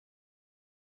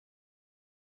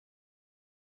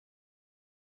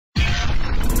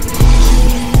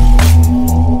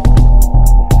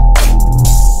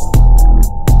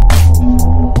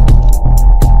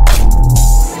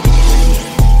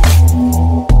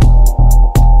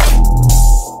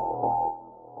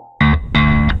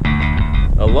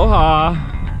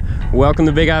Welcome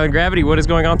to Big Island Gravity. What is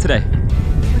going on today?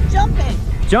 We're jumping.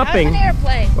 Jumping? Out of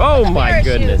an airplane. Oh my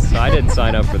goodness. I didn't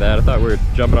sign up for that. I thought we were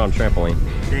jumping on a trampoline.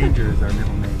 Danger is our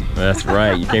middle name. That's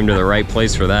right. You came to the right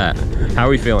place for that. How are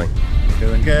we feeling?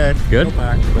 Feeling good. Good? Go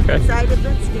back. Okay. Excited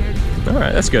but scared. All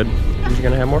right, that's good. We're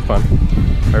gonna have more fun.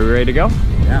 Are we ready to go?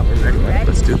 Yeah, we're ready. All right,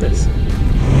 let's do this.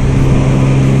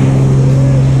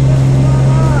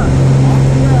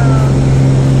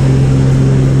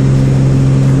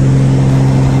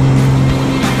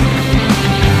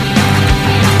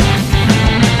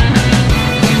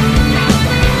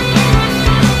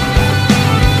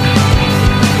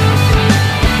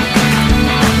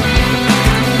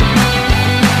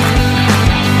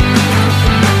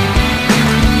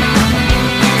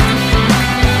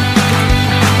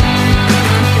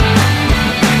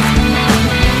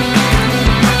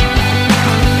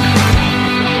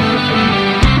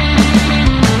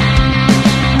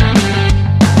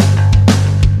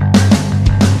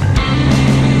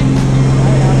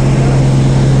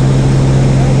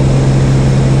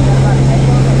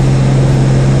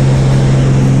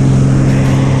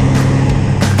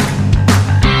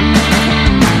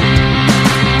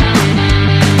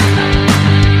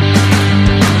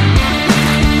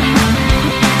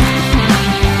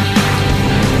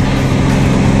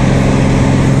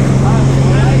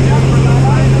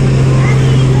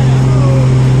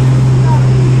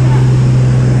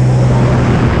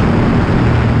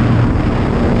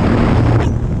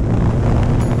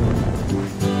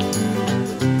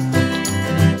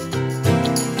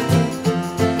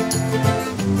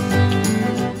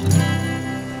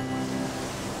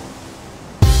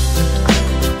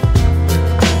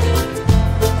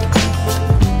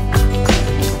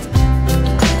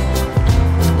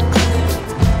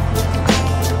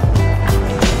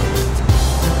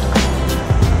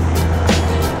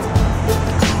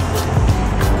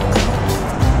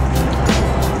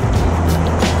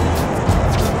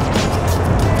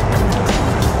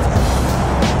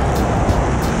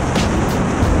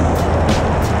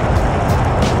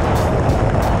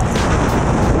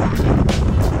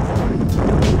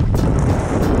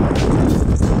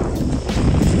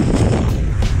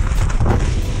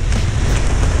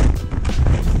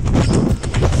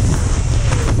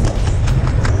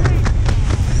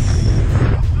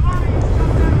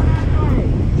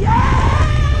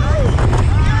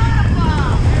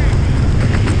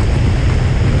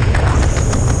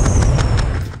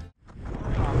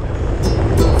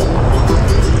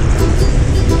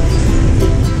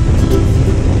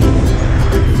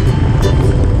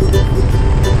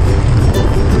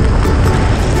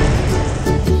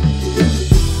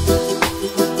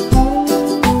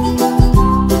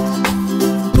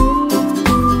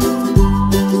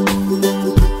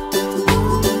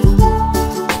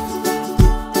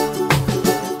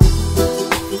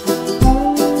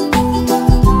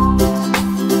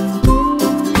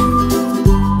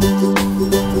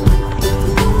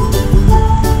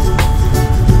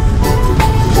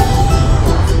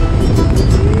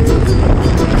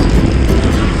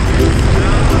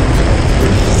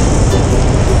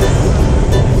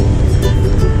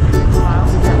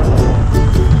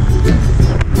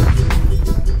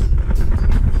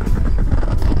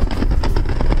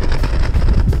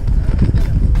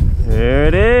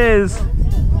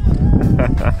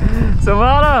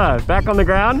 Silvana, back on the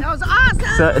ground. That was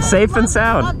awesome. Safe and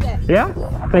sound. Loved it. Yeah?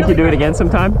 Think you do it again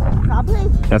sometime? Probably.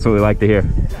 That's what we like to hear.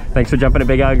 Thanks for jumping to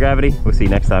Big Island Gravity. We'll see you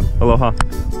next time. Aloha.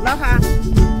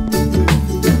 Aloha.